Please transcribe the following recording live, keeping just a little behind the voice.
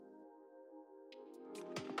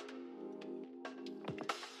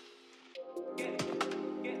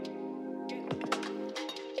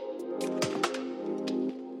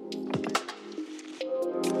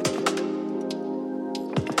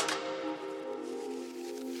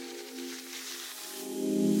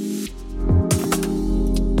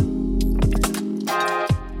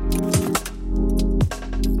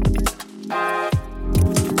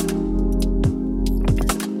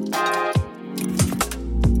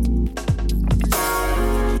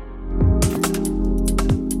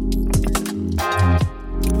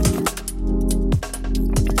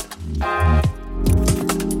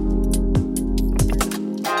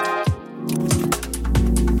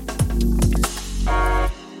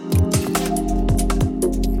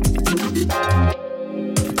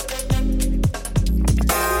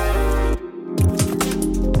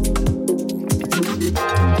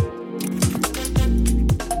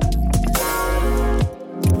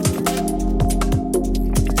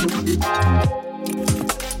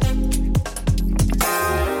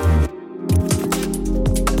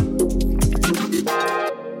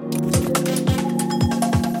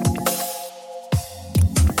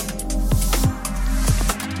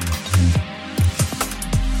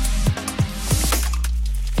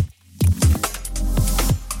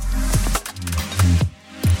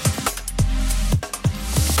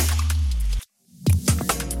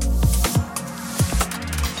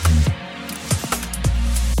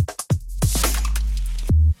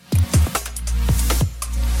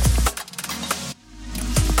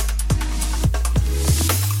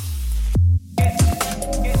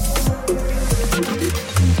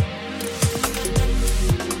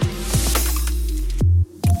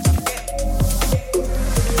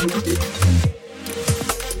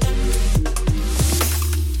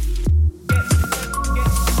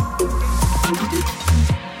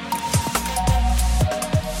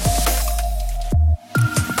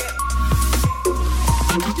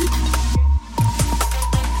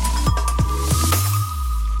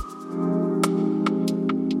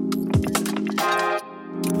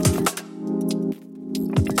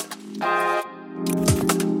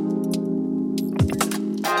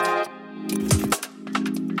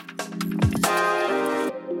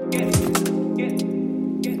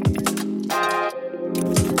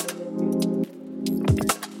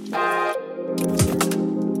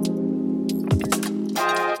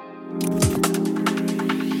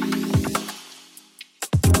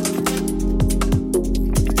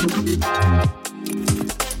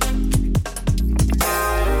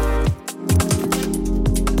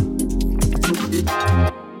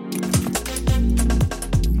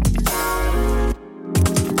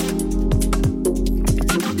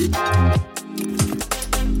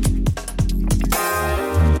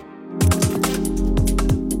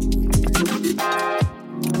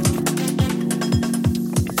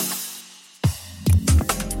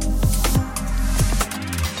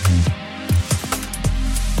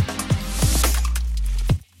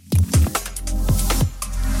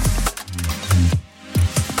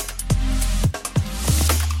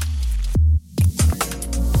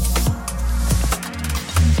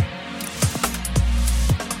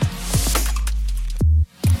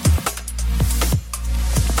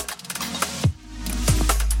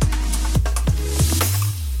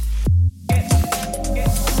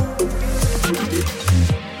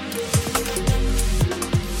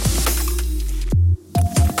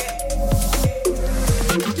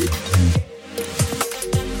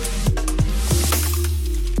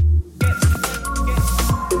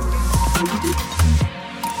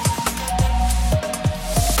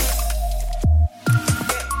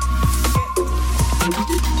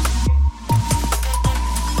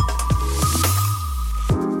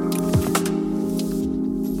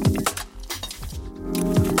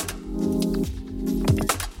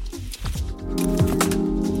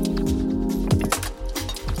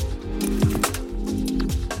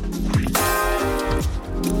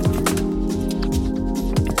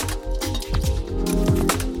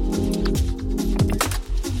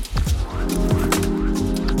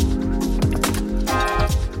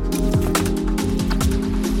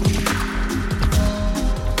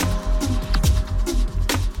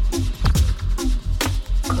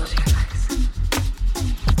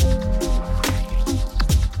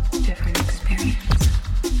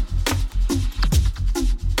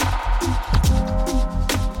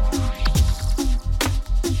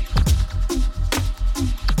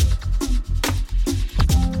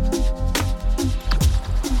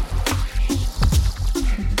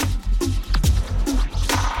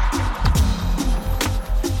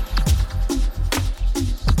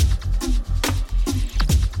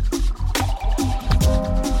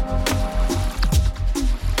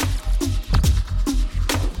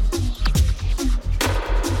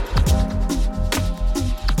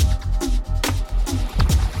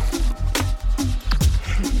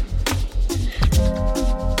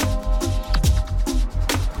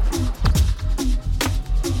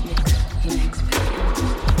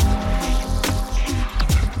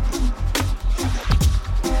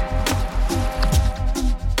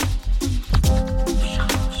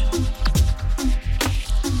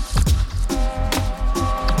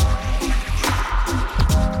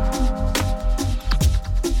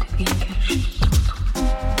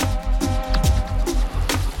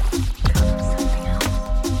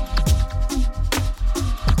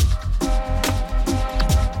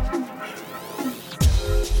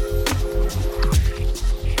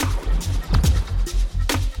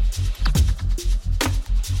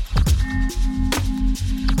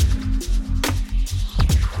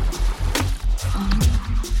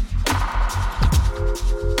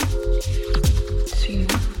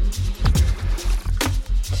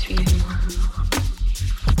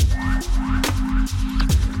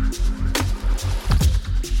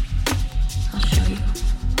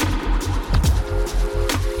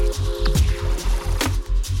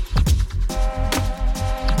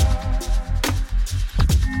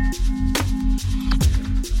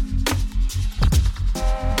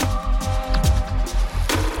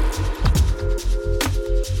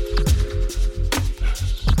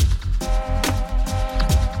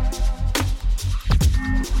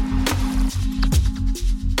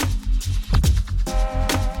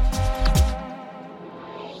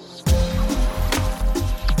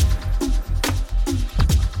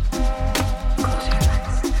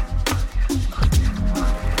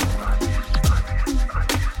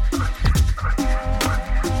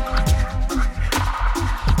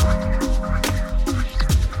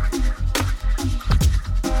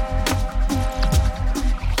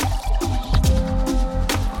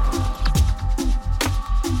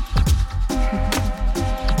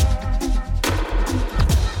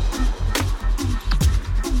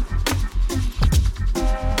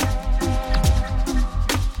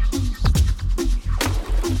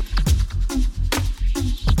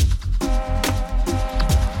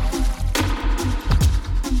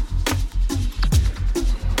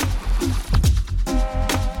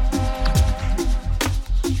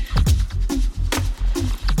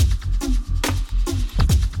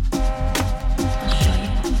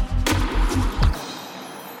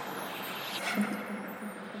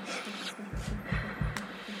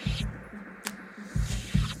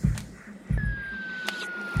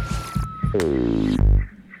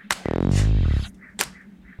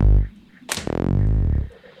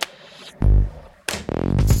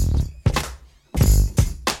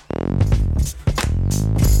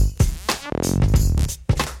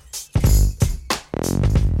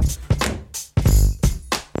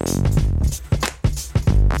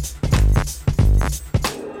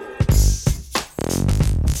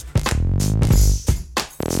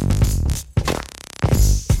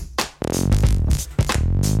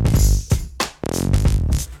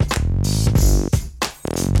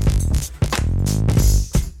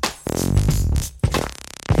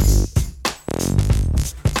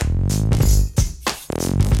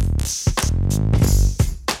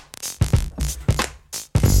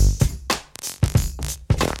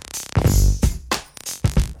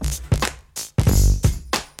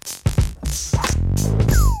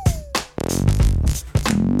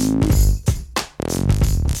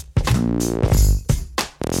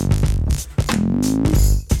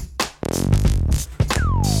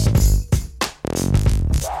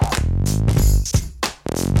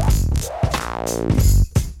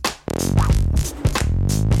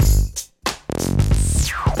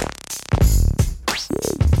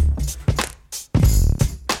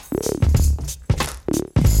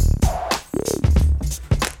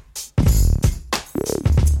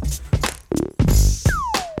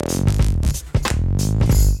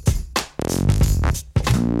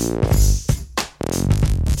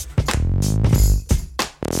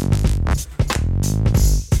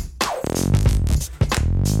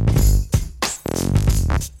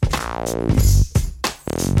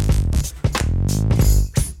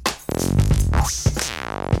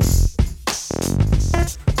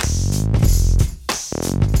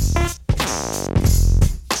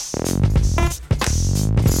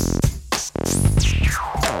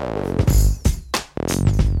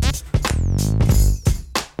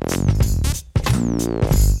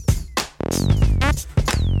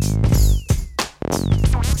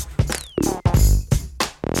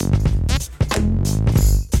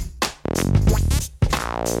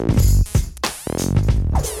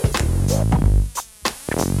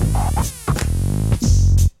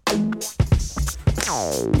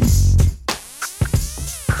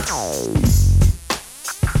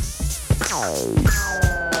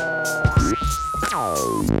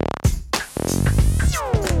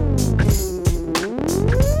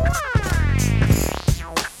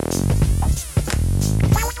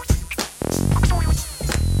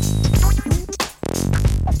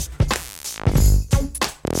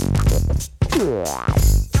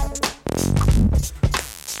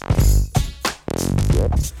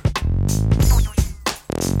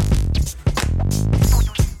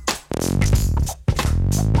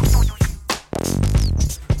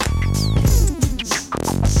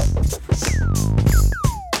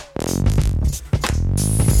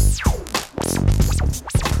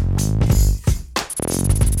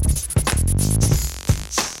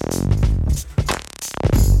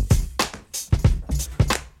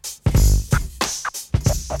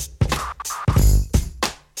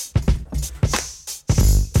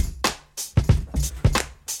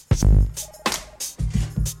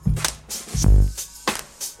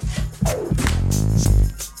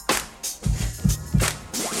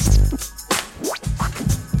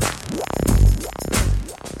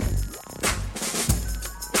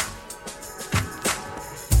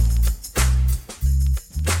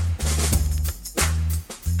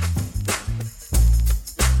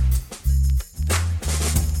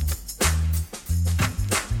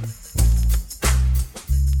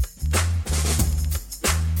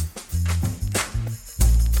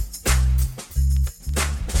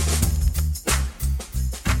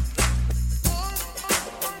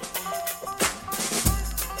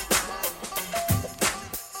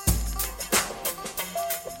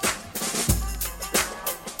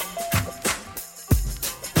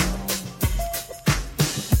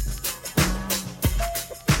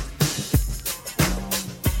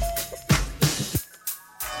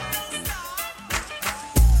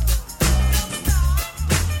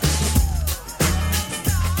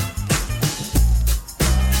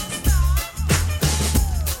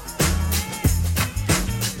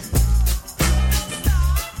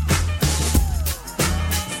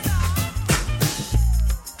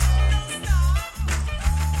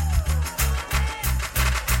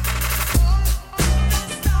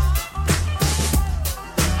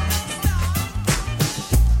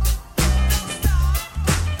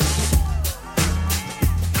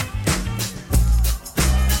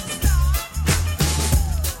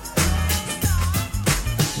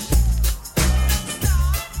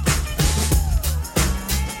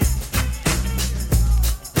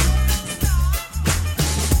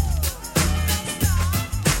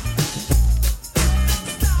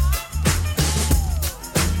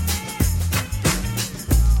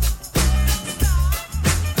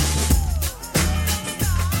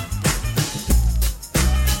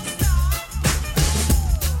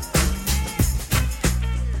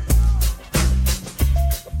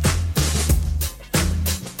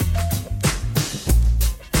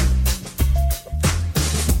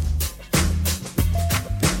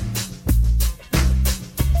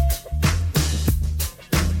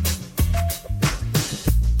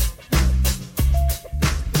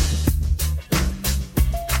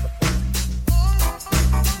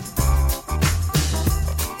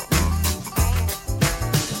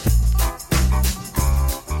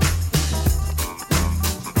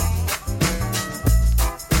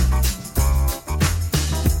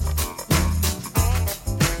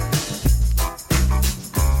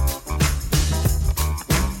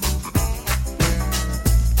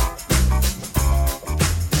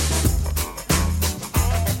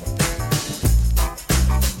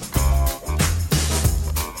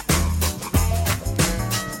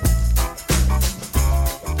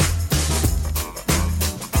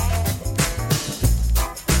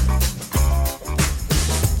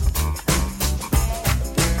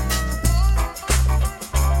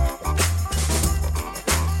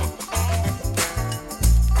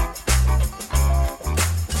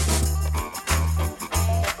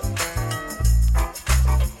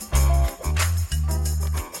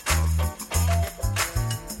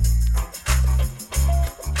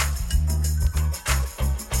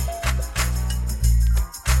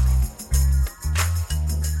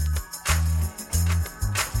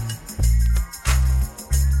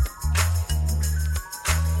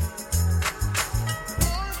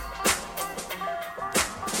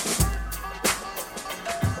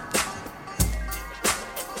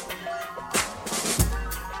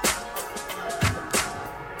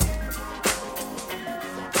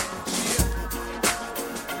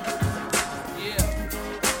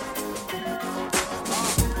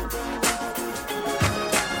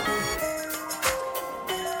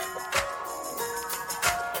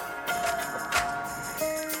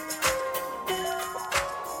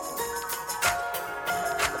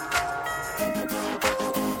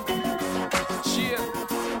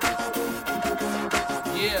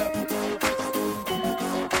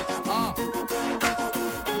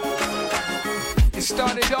It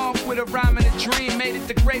started off with a rhyme and a dream, made it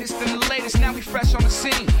the greatest and the latest, now we fresh on the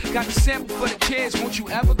scene. Got the sample for the kids, won't you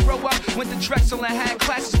ever grow up? Went to Drexel and had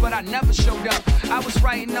classes, but I never showed up. I was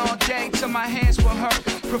writing all day till my hands were hurt.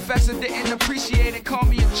 Professor didn't appreciate it, called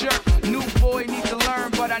me a jerk. New boy need to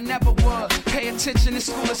learn, but I never would. Pay attention in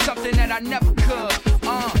school is something that I never could.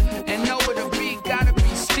 And know what a beat gotta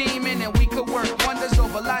be steaming, and we could work wonders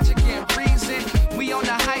over logic and reason. We on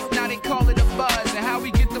the hype, now they call it a buzz. And how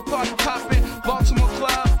we get the party poppin', Baltimore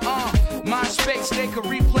Club, MySpace, they could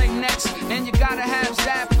replay next. And you gotta have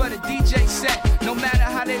that for the DJ set. No matter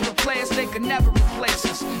how they replay us, they could never replace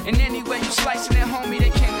us. And anyway you slicing it, homie,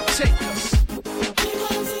 they can't take us.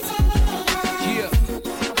 Yeah.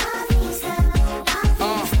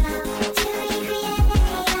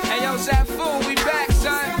 Hey yo, Zap Fool, we back,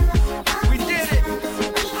 son. We did it.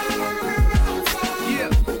 Yeah.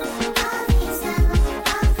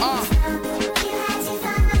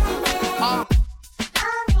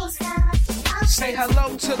 Say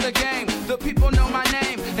hello to the game. The people know my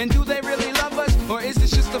name. And do they really love us? Or is this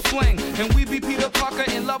just a fling? And we be Peter Parker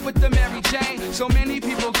in love with the Mary Jane. So many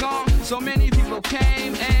people gone, so many people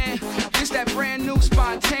came. And this that brand new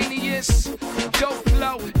spontaneous dope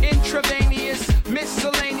flow, intravenous,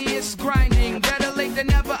 miscellaneous grinding. Better late than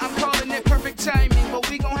never, I'm calling it perfect timing. But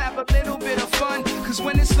we gon' have a little bit of fun. Cause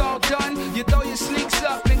when it's all done, you throw your sneaks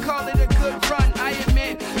up and call it a good run. I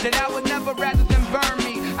admit that I would never rather than burn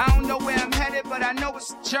me. I don't know where I'm headed, but I know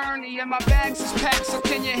it's a journey. And my bags is packed, so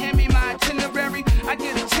can you hand me my itinerary? I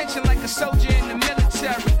get attention like a soldier in the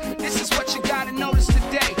military. This is what you gotta notice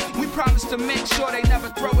today. We promise to make sure they never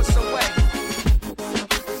throw us away.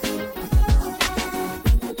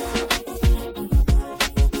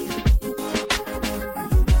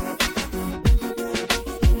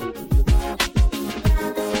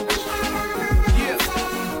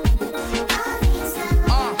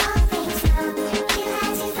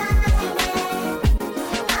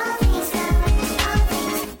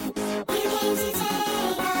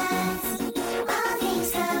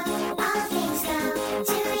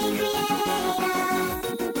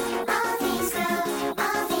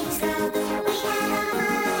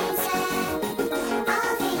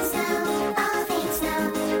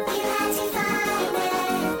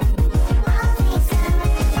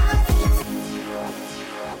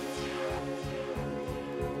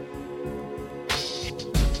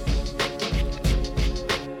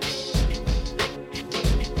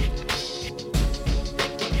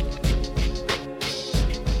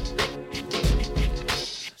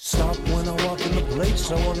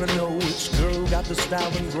 I wanna know which girl got the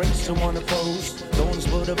style and grace to wanna pose. Thorns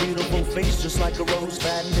but a beautiful face just like a rose.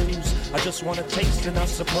 Bad news, I just wanna taste and I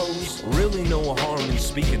suppose really no harm in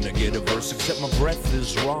speaking to get a verse, except my breath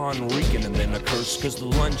is raw and reeking and then a curse. Cause the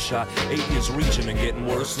lunch I ate is reaching and getting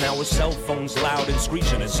worse. Now a cell phone's loud and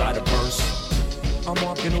screeching inside a purse. I'm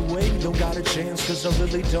walking away, don't got a chance, cause I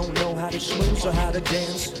really don't know how to schmooze or how to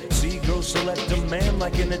dance. See girls select a man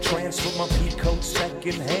like in a trance, with my peacoat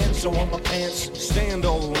second hand, so on my pants. Stand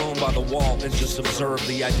all alone by the wall and just observe.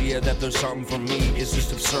 The idea that there's something for me is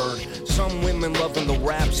just absurd. Some women loving the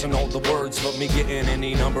raps and all the words, but me getting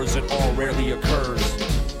any numbers at all rarely occurs.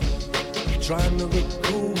 Trying to look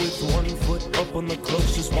cool with one foot up on the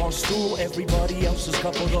closest bar stool. Everybody else is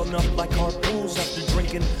coupled on up like carpools. After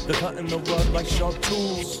drinking, they're cutting the rug like sharp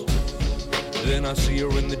tools. Then I see her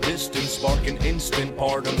in the distance, sparking instant.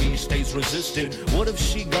 Part of me stays resistant. What if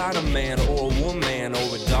she got a man or a woman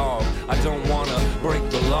or a dog? I don't wanna break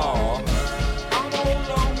the law. I'm all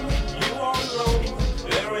alone, you all alone.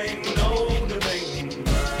 There ain't no debating.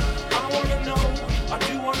 I wanna know, I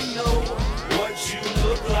do wanna know what you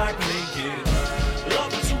look like naked.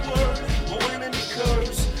 Love is a word, but when it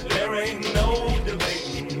occurs, there ain't no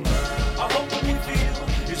debating. I hope what we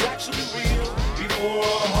feel is actually real before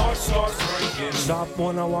our heart starts breaking. Stop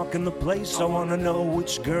when I walk in the place, I wanna know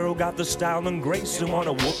which girl got the style and grace and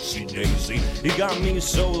wanna whoopsie daisy. You got me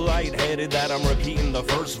so lightheaded that I'm repeating the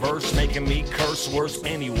first verse, making me curse worse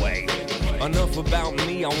anyway. Enough about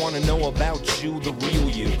me, I wanna know about you, the real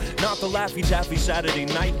you. Not the Laffy Taffy Saturday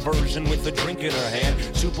night version with a drink in her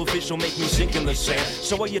hand. Superficial make me sink in the sand.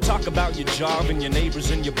 So while you talk about your job and your neighbors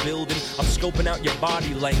in your building, I'm scoping out your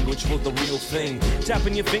body language for the real thing.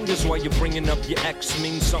 Tapping your fingers while you're bringing up your ex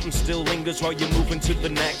means something still lingers while you're moving to the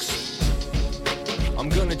next. I'm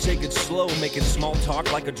gonna take it slow, making small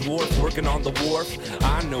talk like a dwarf working on the wharf.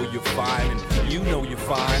 I know you're fine, and you know you're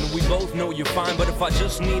fine. We both know you're fine, but if I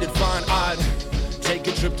just needed fine, I'd take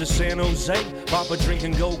a trip to San Jose, pop a drink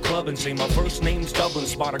and go clubbing. Say my first name's Dublin,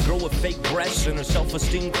 spot a girl with fake breasts and her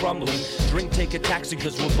self-esteem crumbling. Drink, take a taxi,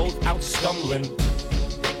 cause we're both out stumbling.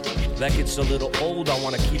 That gets a little old, I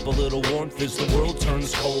wanna keep a little warmth as the world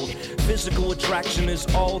turns cold. Physical attraction is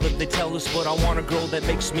all that they tell us, but I want a girl that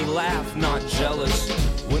makes me laugh, not jealous.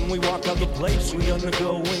 When we walk out the place, we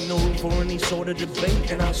undergo, ain't no room for any sort of debate.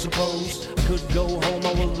 And I suppose I could go home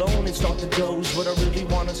all alone and start to doze, but I really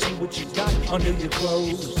wanna see what you got under your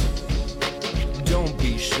clothes. Don't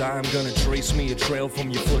be shy, I'm gonna trace me a trail from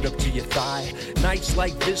your foot up to your thigh. Nights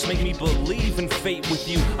like this make me believe in fate with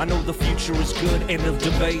you. I know the future is good, end of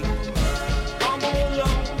debate. I'm all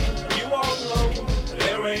alone, you all alone,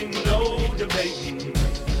 there ain't no debating.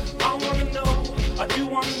 I wanna know, I do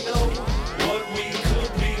wanna know what we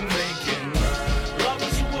could be making. Love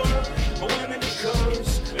is a word, but when it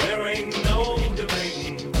occurs, there ain't no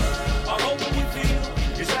debating. I hope what we feel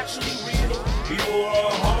is actually real before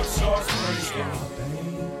our heart starts breaking.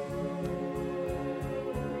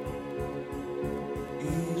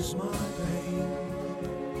 Ease my pain.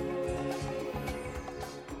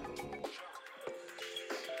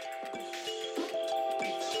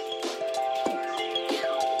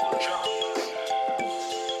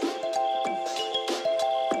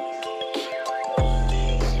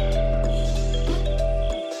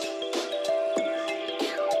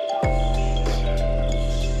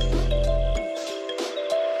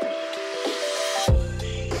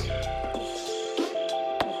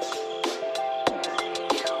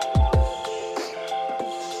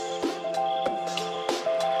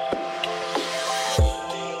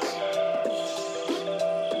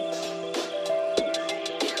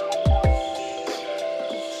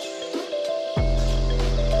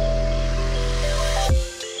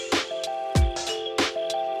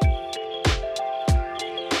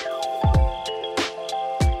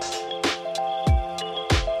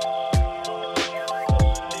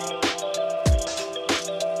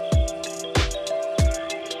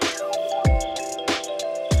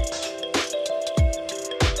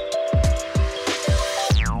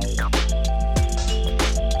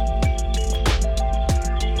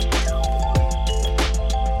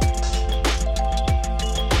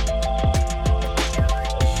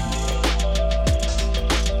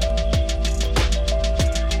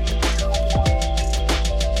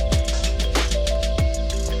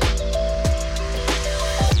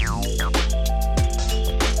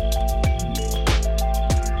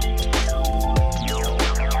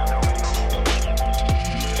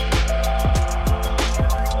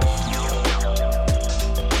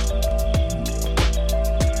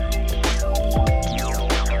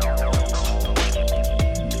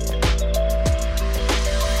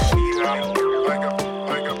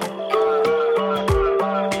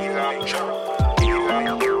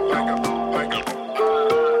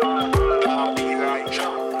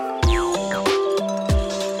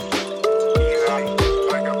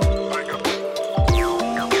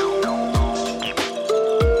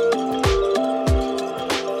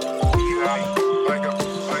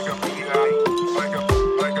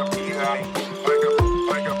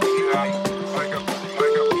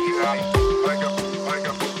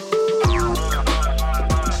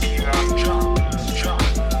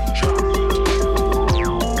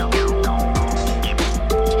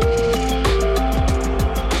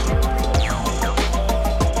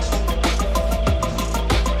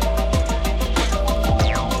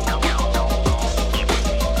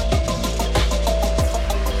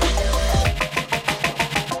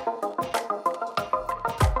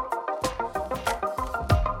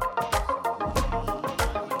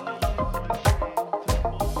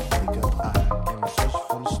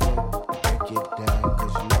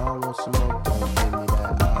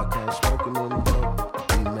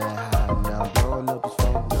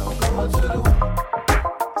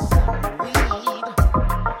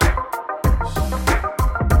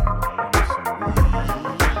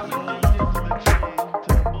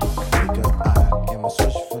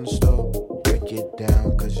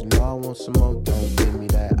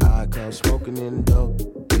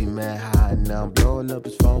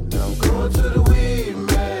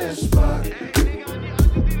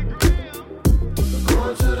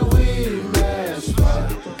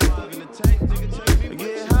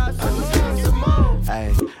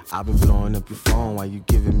 I've been blowing up your phone while you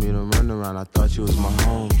giving me the runaround. I thought you was my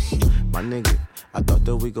homes, my nigga. I thought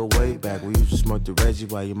that we go way back. We used to smoke the Reggie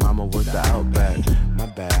while your mama worked the Outback. My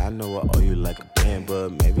bad, I know I owe you like a band,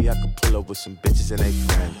 but maybe I could pull up with some bitches and they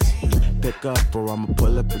friends. Pick up or I'ma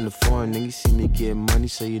pull up in the foreign. Nigga see me get money,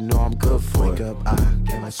 so you know I'm good for it. Wake up, I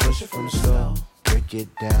get my switcher from the store. Break it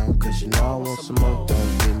down, cause you know I want some more.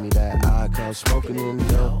 Don't give me that eye, cause smoking in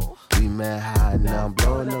the door. We mad high, now I'm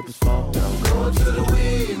blowing up his phone. Now I'm going to the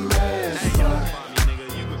weed man spot.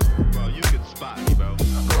 You could spot me, bro.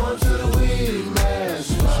 I'm going to the weed man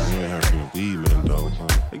spot.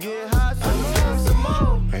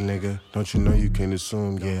 Don't you know you can't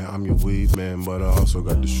assume? Yeah, I'm your weed man, but I also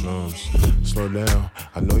got the shrooms. Slow down,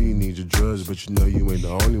 I know you need your drugs, but you know you ain't the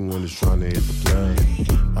only one that's trying to hit the plug.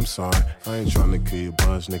 I'm sorry, I ain't trying to kill your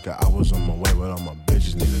buzz, nigga. I was on my way, but all my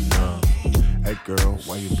bitches need a numb. Hey girl,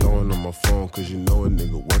 why you blowing on my phone? Cause you know a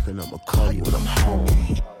nigga working, I'ma call you when I'm home.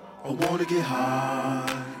 I wanna get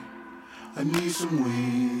high, I need some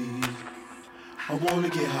weed. I wanna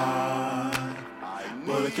get high,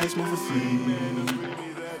 but I can't smoke for free.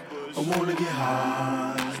 I wanna get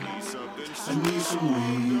high, I need some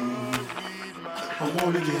weed. I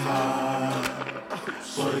wanna get high,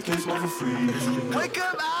 but I can't smoke for free. Wake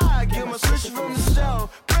up, I get my switch from the stove.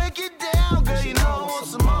 Break it down, girl, you know I want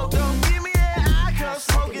some more. Don't give me that eye, cause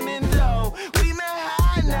I'm smoking in dough. We met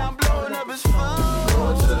high, now I'm blowing up his phone.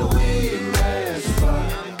 Going to the weed man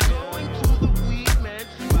spot. Going to the weed man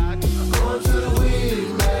spot. Going to the weed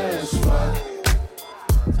man spot.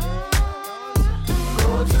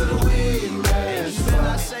 Going to the weed man spot. Better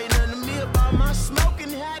not say nothing to me about my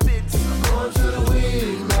smoking habits. Going to the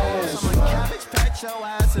weed man spot. So my cabbage patch your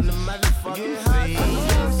ass in the motherfucking feed.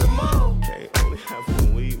 Can't only have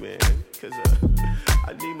one weed, man, cause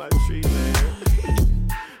I need my treatment.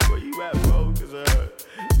 Where you at, bro? Cause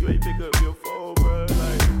you ain't pick up your phone, bro.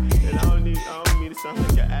 Like, and I don't mean to sound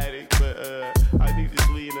like an addict, but I need this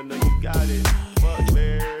weed and I know you got it. Fuck,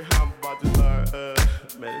 man, I'm about to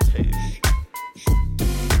start meditating.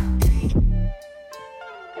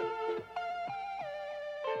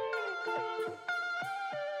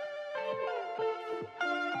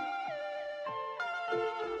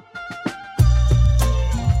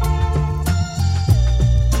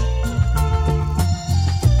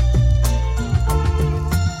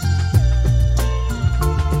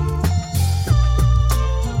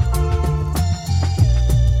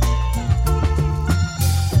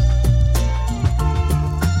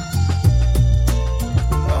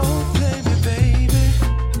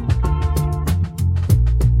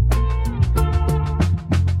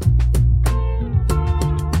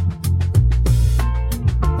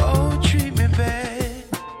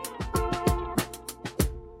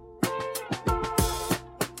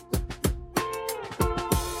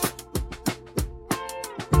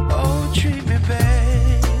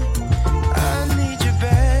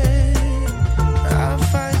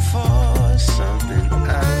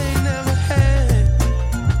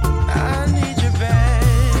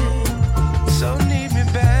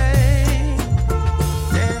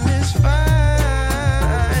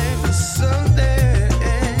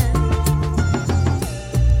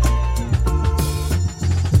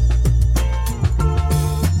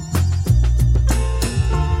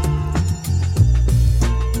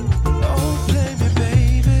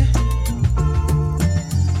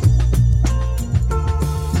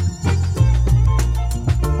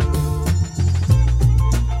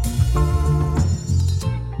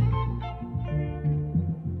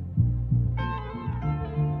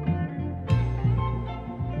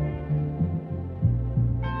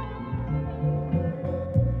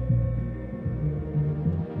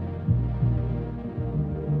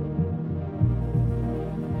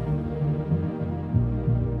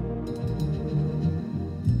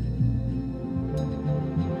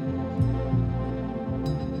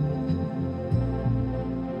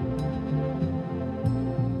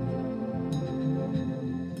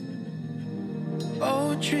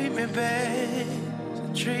 Treat me bad,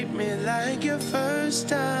 treat me like your first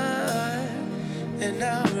time, and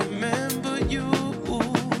I'll remember you.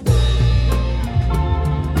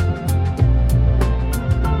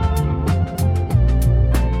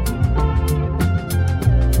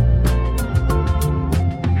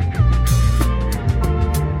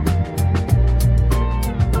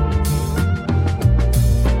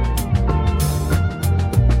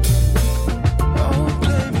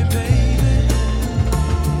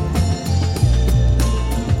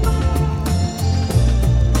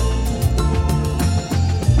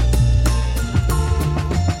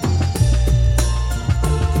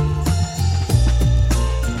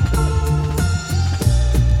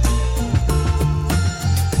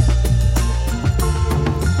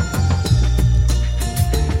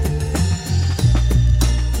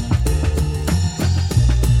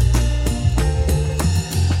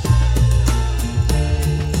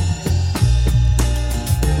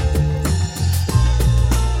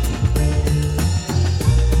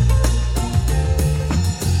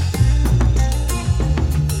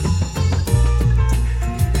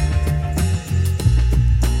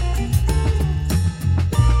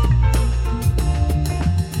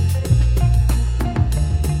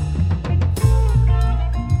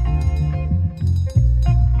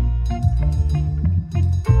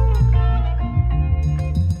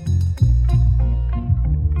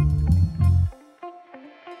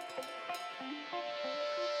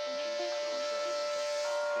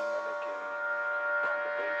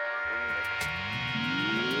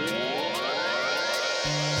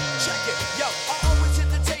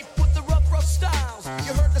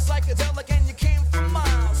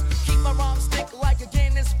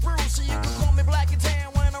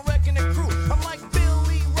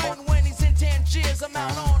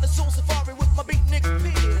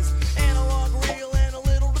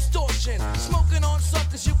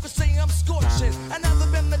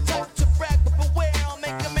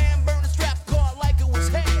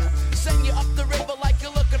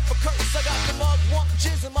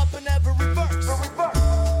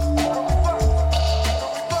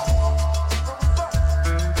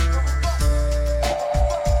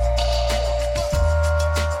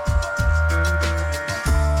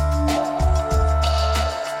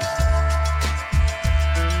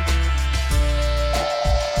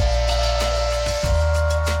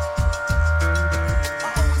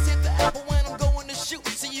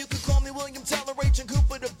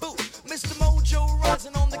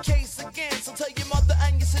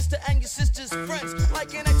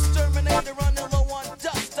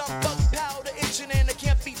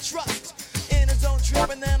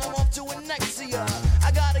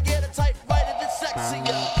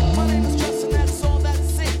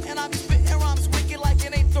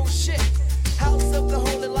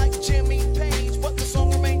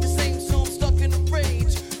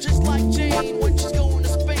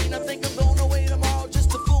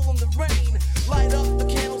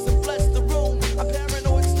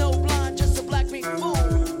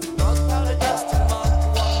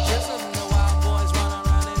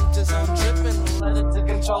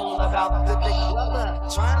 about the big brother.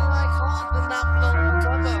 Trying like hard to not blow the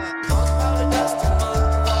cover. Most powder dust and mud,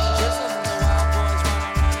 jizzing. The wild boys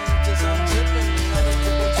running around into some tripping. Let it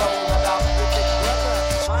to control about the big brother.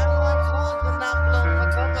 Trying like hard to not blow my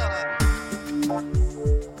cover.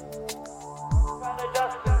 Powder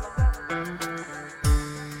dust and let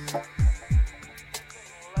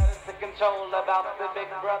it to control about the big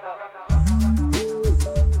brother.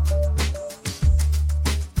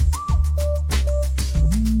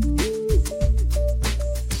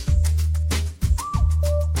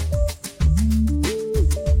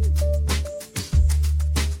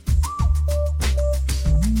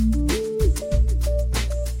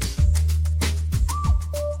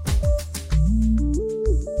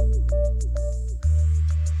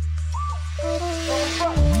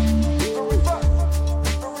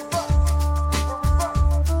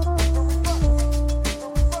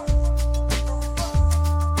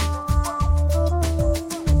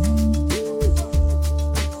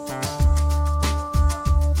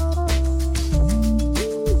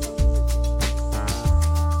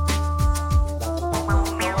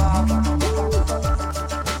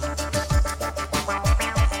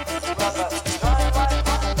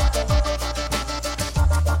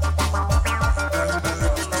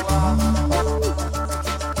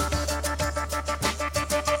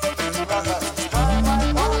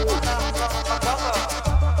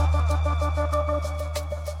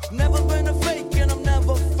 Never been a fake and I'm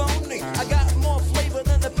never phony. I got more flavor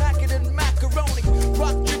than the packet in macaroni.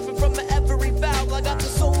 Rock dripping from the every valve. I got the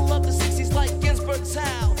soul of the 60s like Ginsberg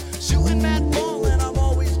Town. Shooting that ball and I'm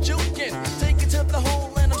always juking. Take it to the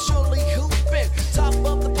hole and I'm surely hooping. Top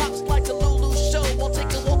of the pops like the Lulu show. Won't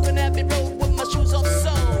take a walk on Abbey Road with my shoes off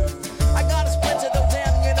so. I got a splinter though,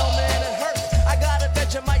 damn, you know, man, it hurt. I got a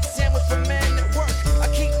Vegemite sandwich for men at work. I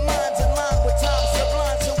keep minds in line with time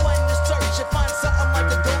sublime. So when you search, you find something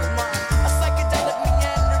like a gold mine. A psychedelic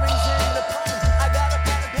meanderings in the poem. I got a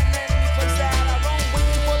pen and any place that I roam.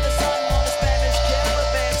 Waiting for the sun on a Spanish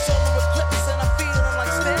caravan. Solar eclipse and I'm feeling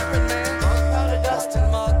like staring, man. Powder dust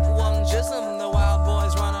and mud, one jism. The wild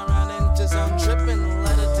boys run around into some tripping.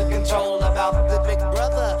 Let it to control about the big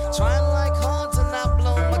brother. Trying like hard to not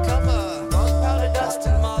blow my cover. Powder dust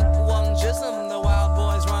and mud, one jism. The wild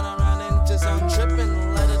boys run around into some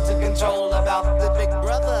tripping. Let it to control about the big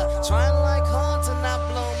brother. Trying like hard to not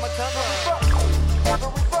blow my cover.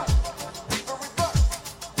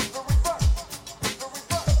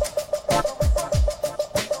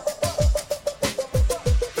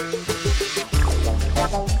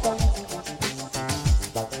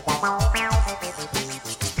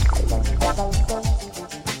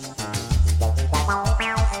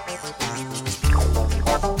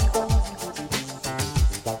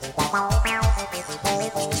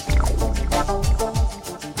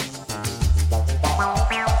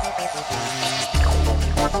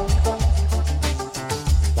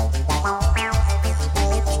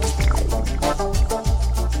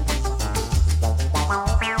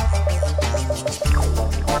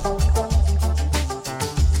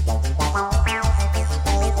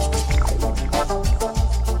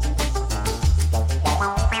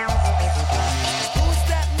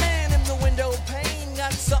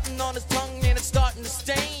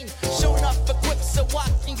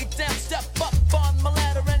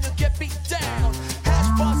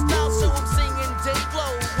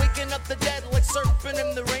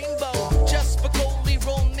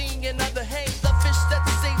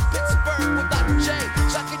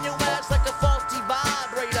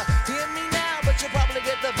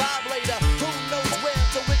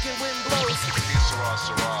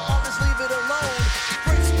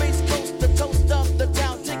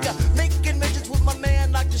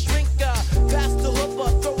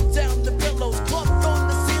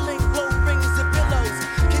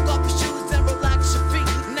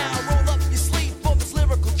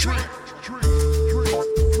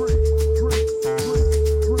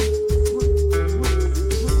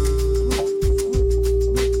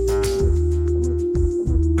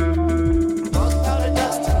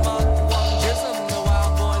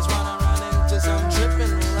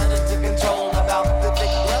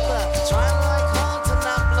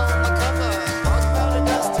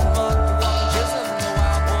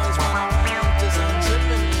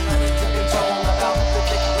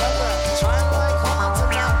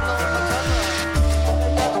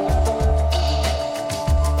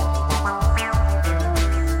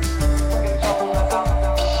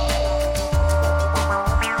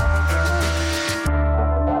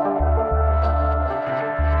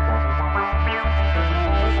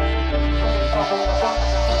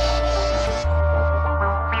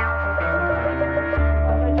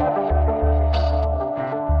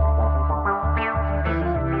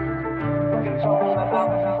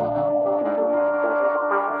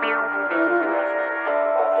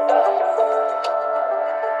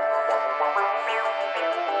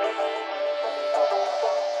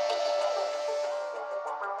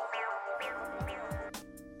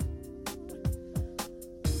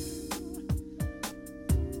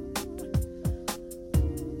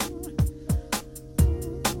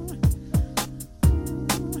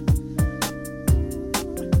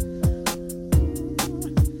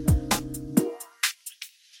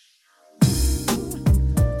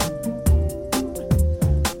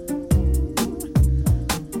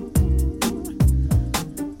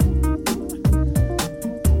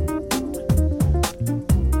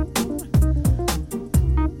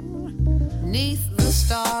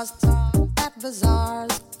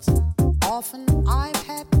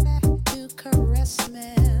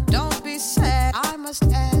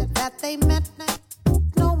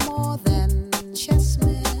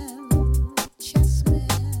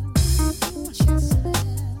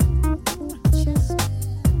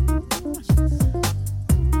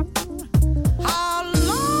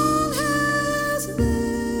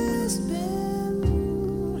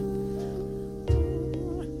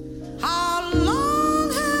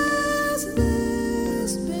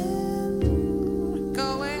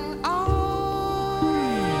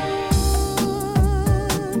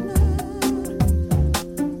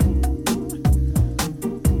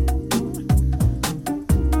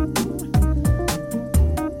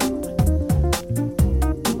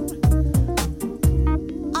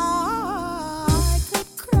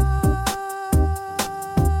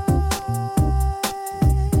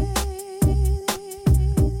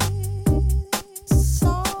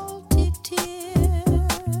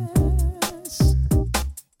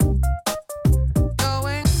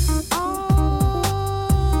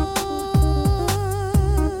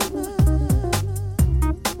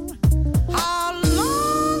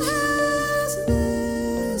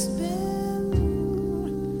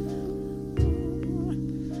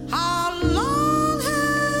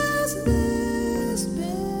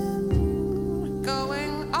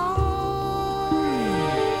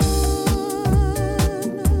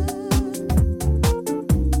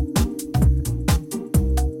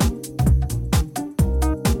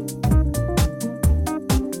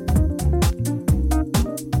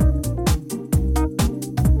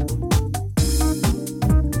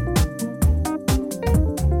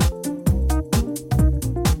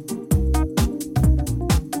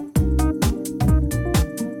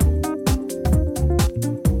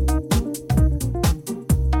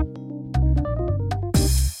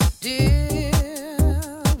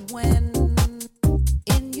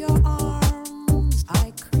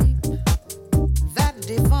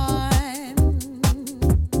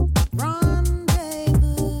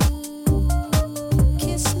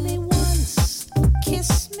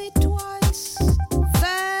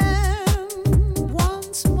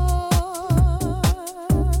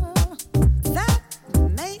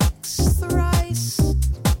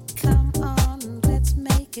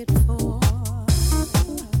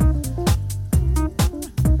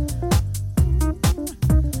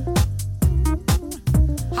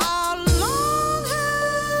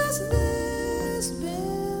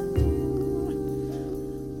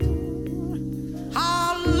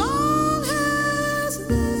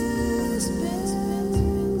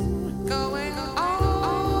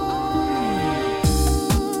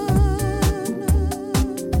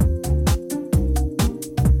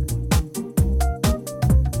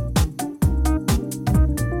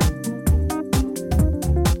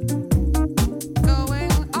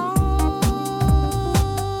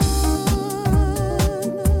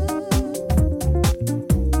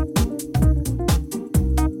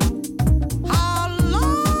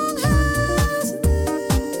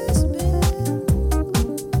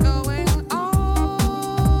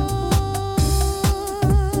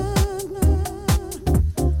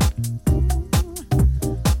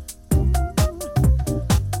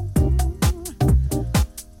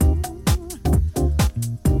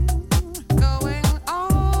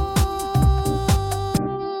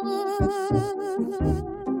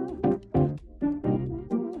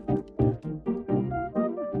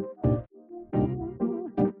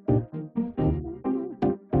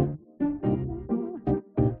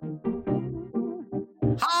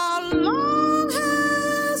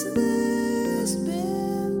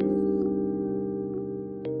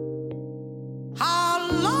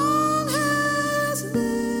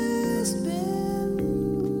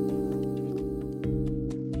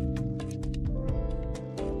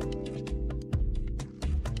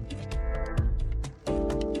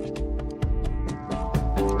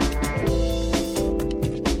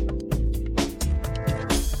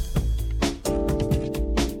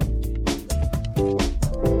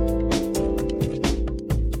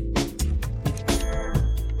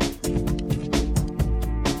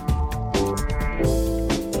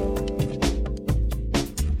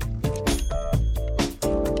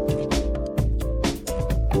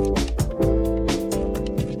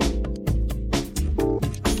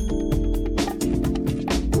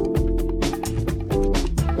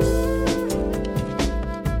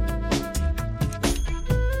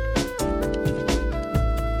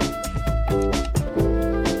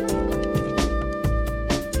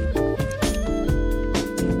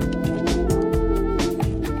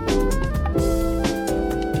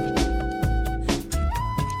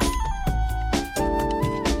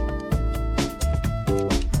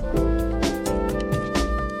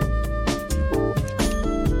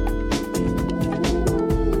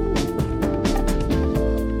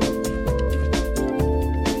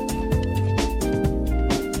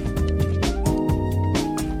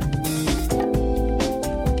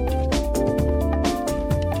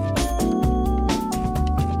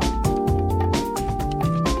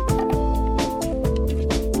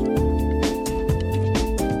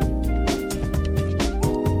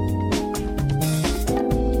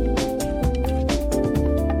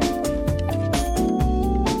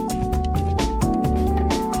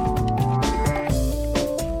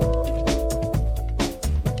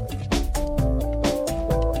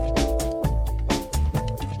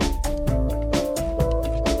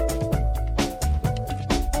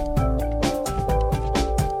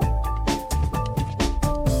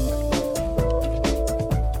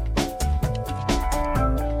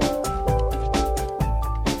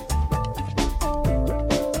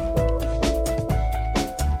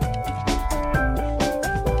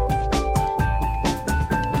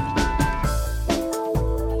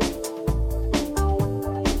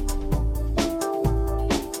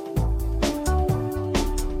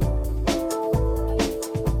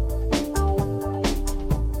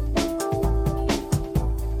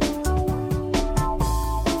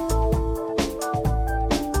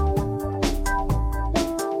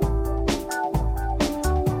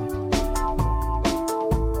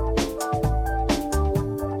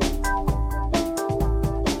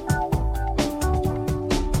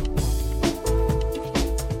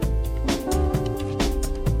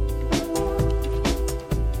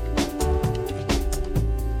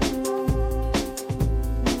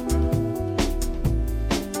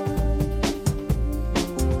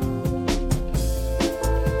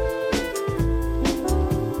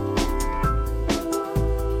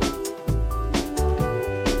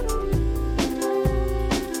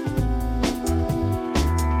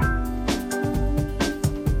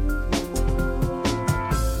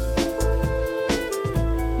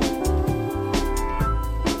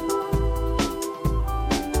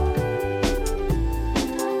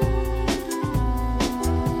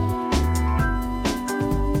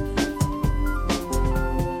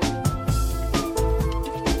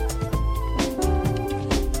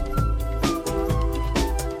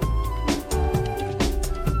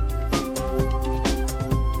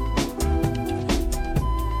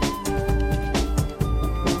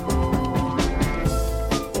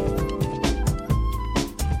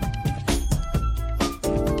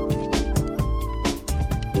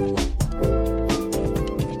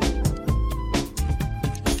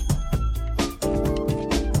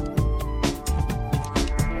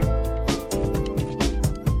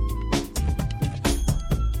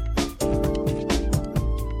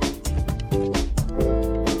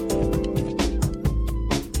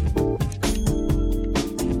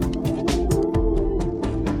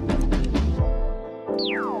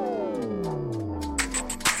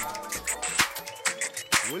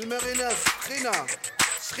 والمارينا سخينة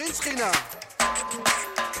سخينة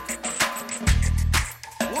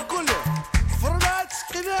وكل فرنات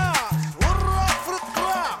سخينة والروح في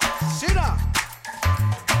القراع سينا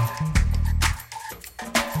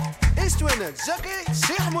استوينك زكي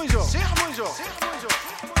سيح منجو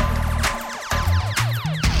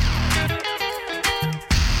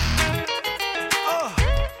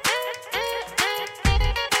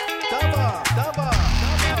دابا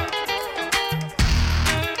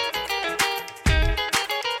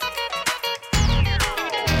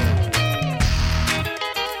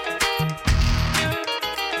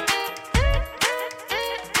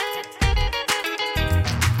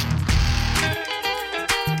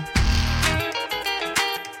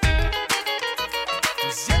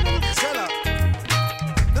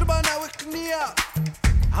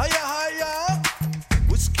هيا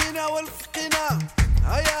وسكينة والفقينة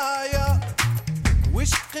هيا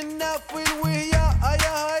وشقنا في الوهية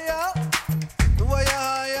هيا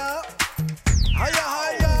ويا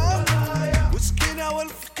هيا وسكينة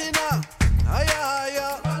والفقينة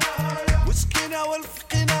هيا وسكينة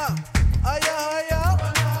والفقينة هيا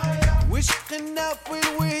وشقنا في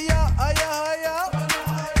الوهية هيا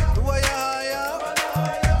ويا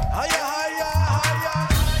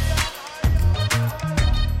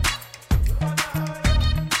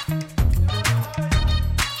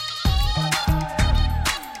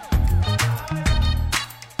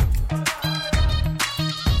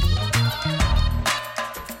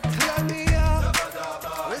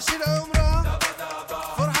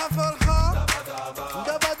فرحة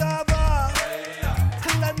دابا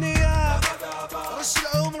خلى النية رش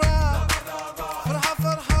العمرة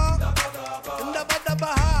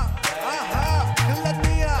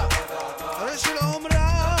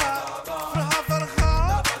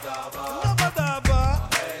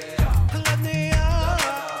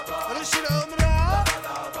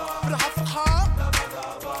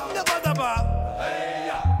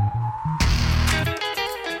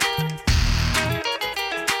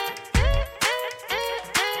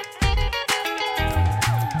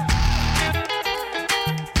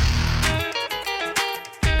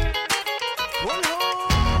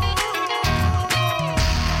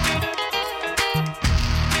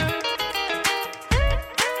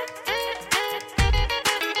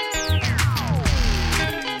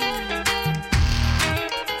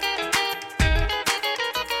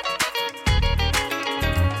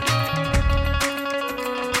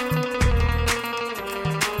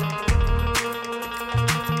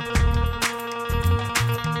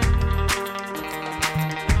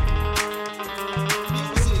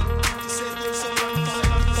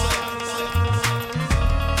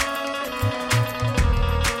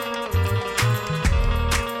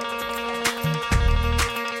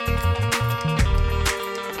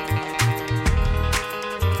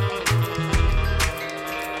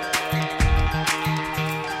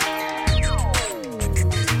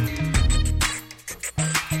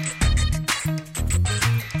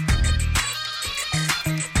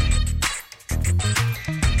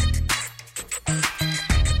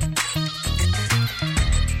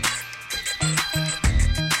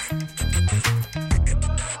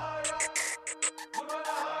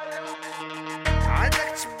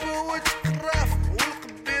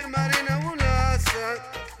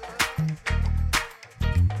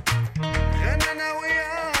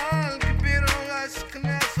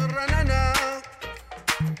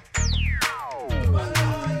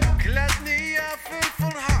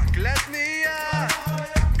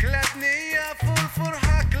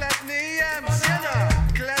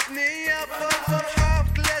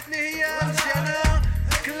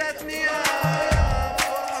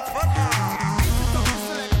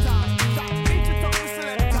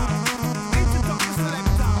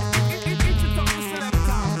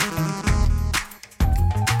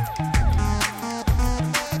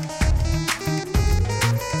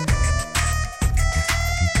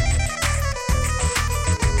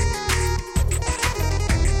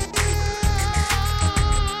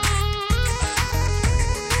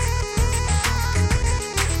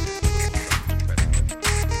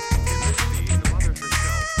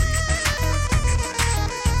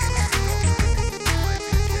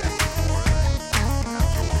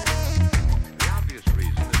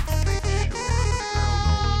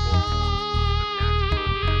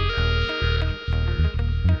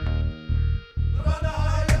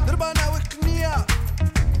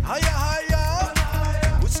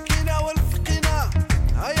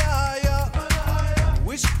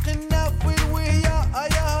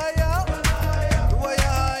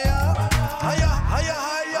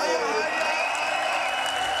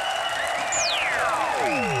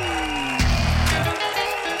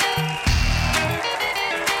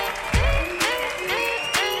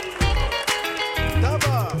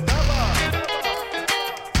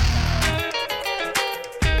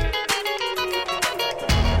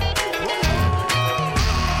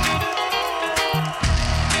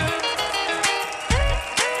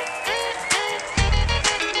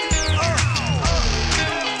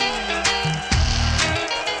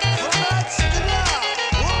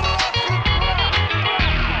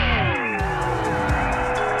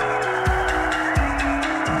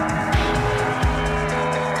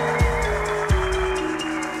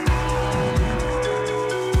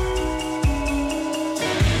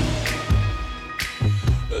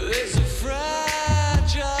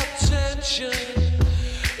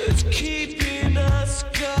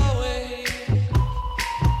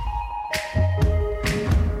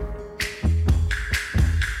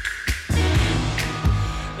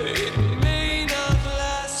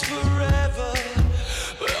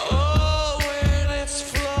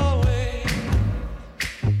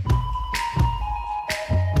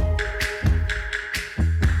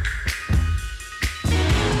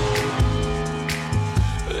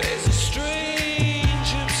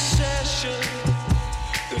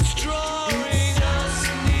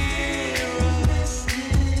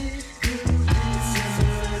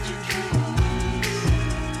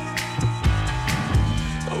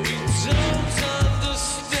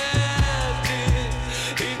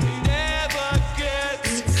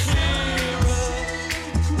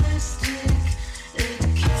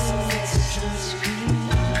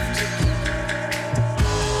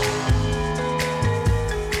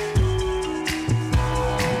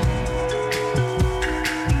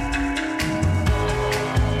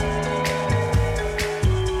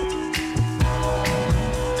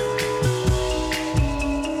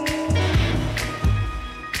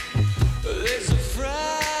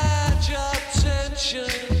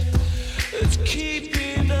passion that's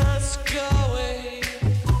keeping us going.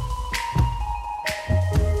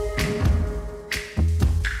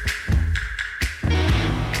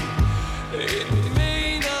 It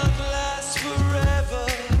may not last forever,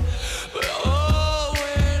 but oh,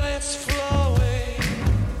 when it's flowing.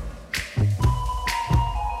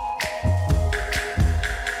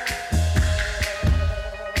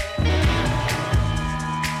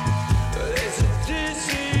 There's a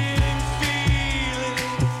dizzying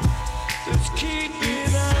feeling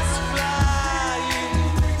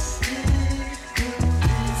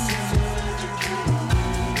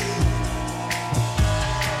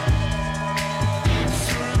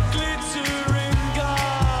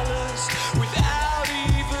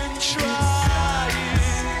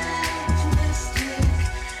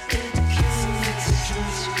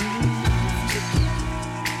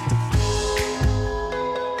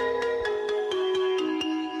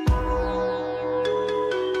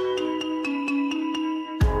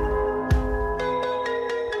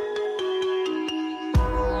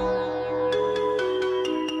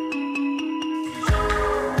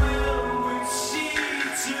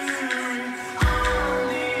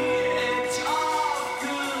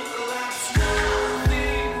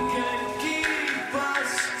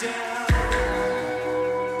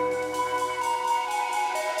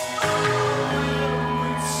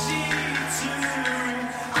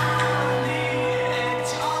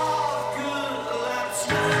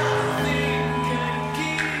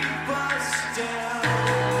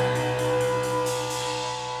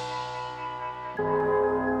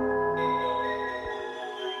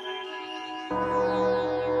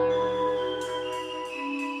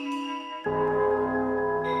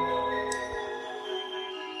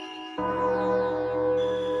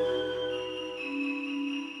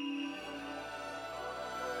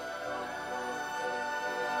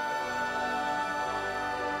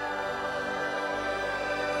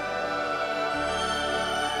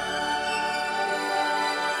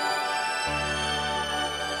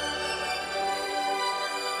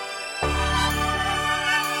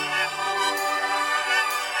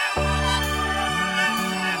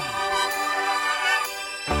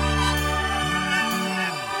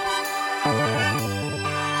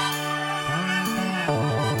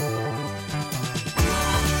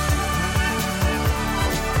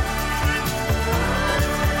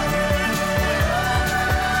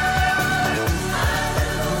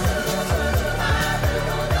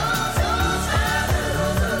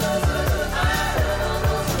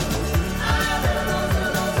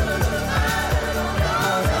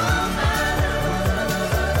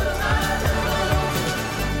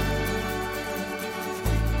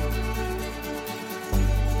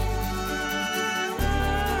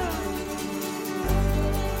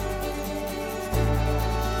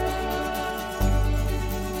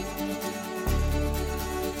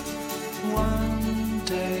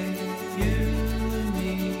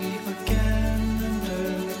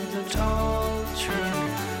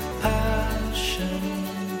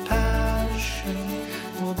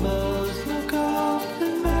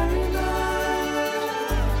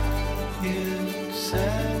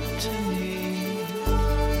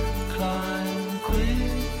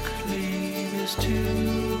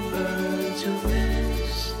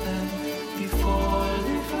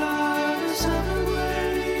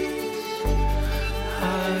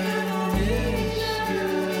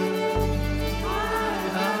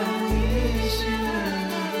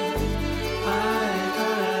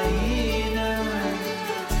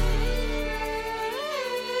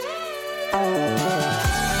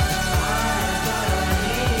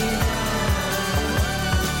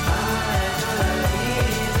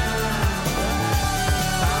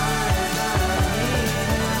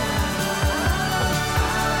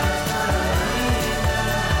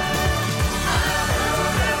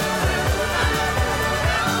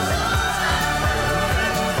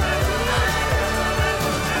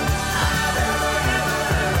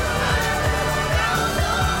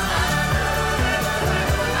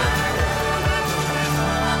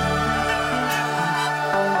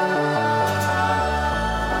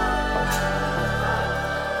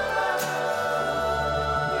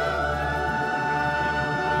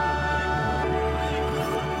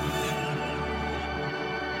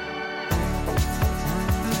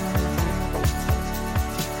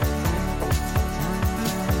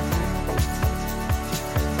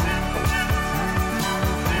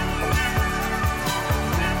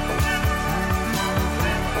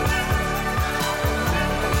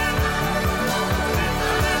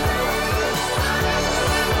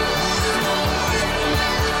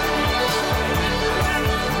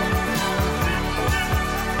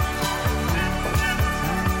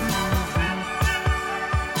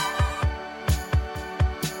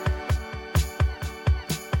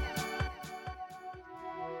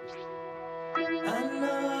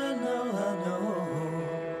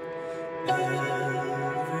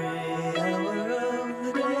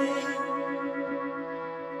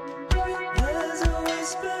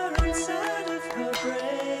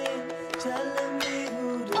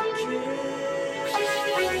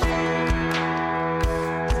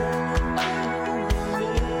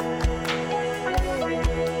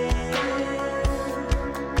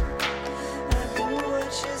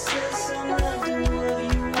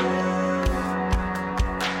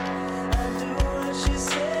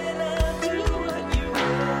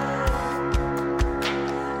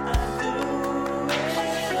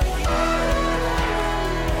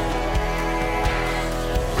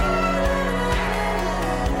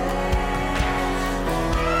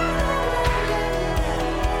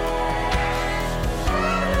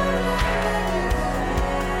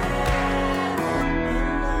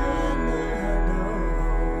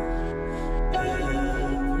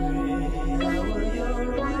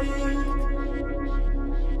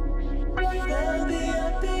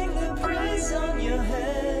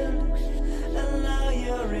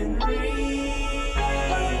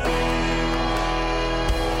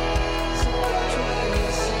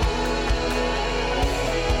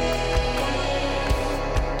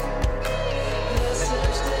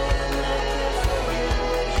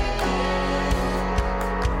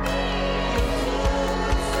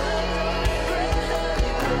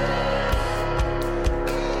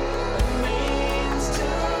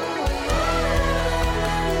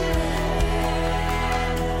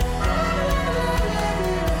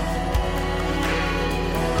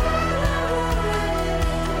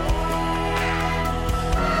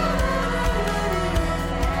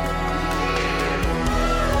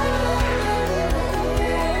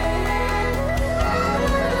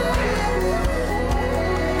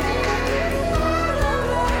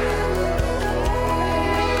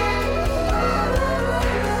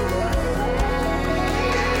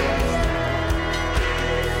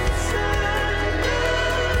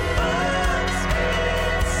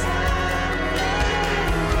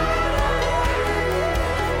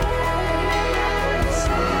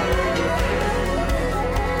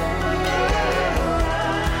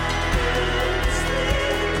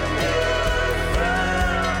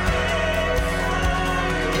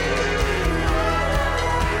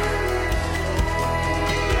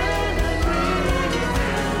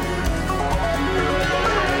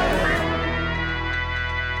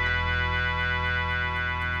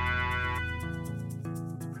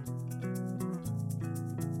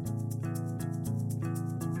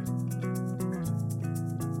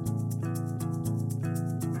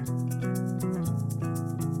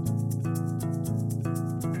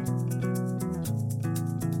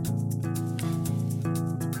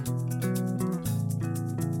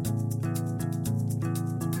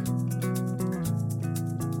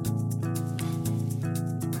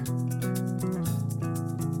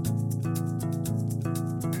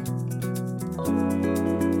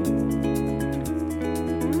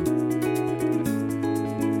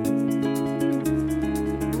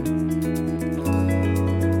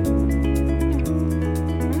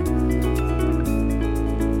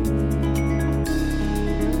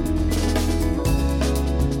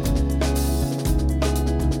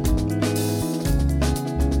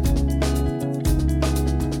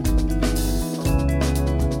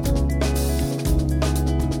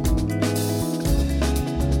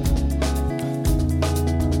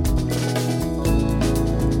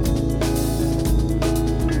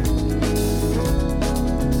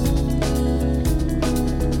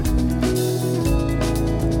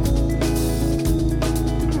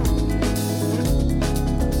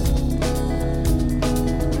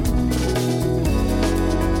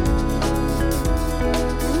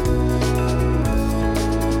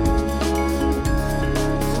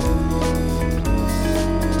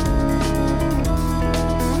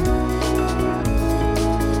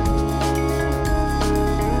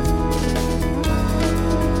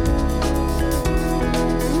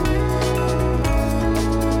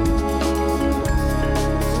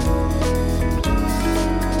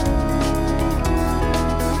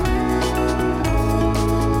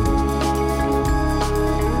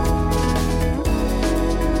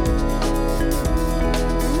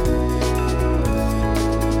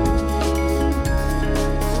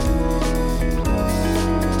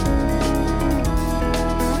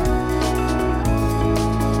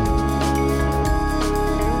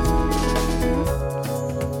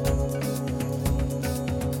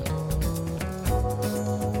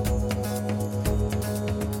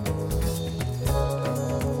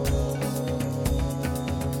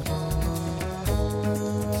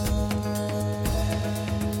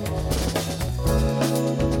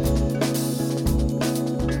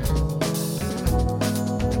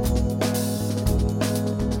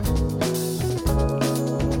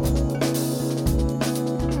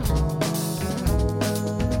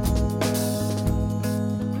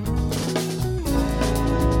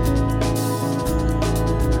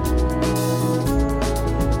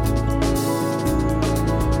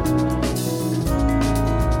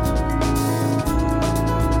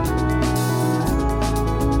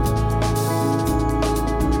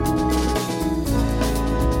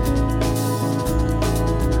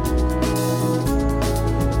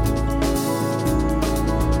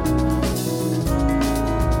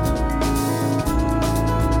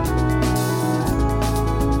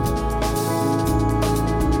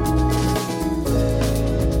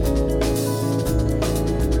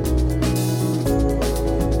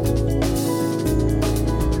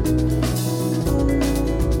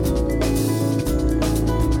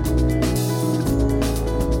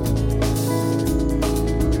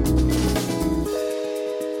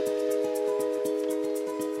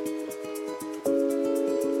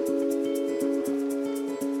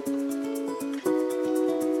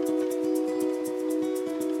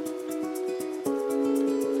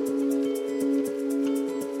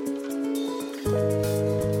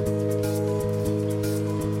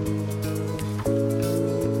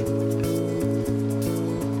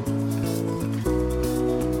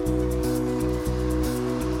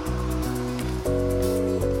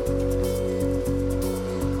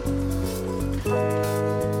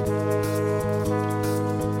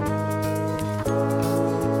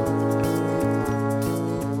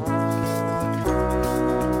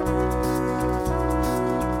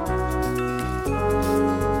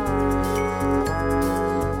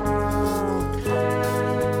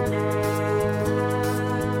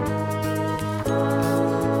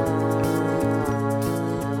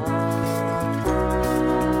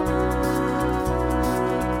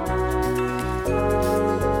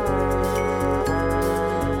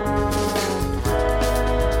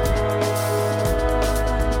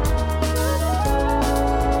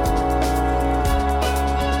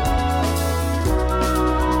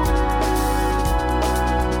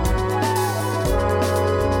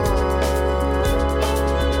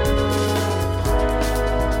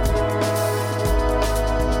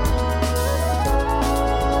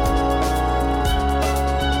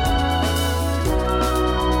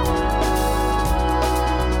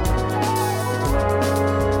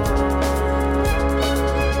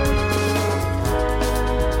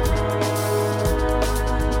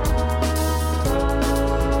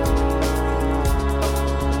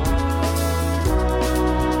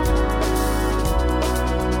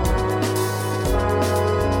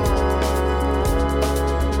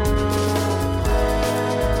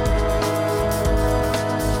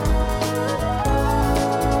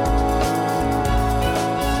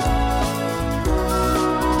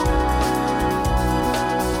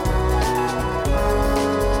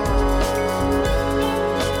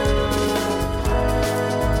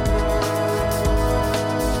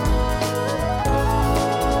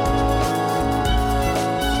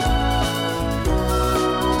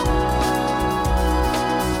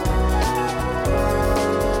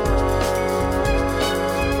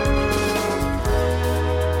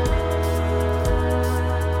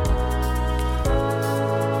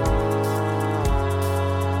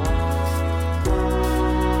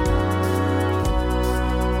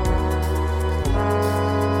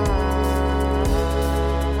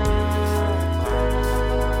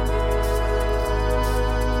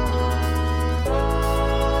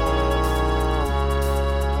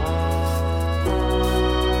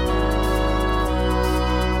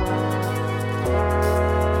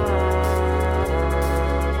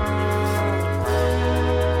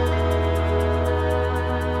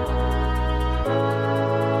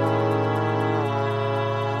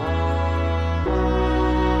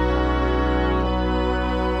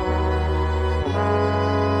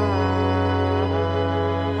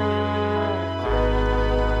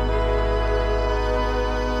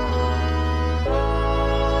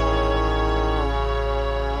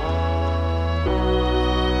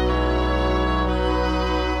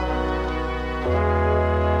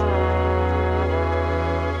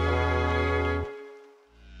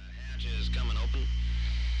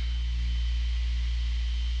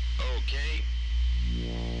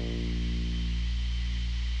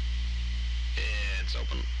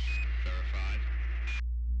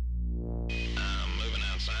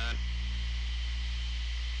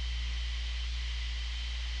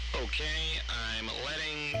Okay, I'm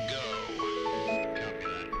letting go.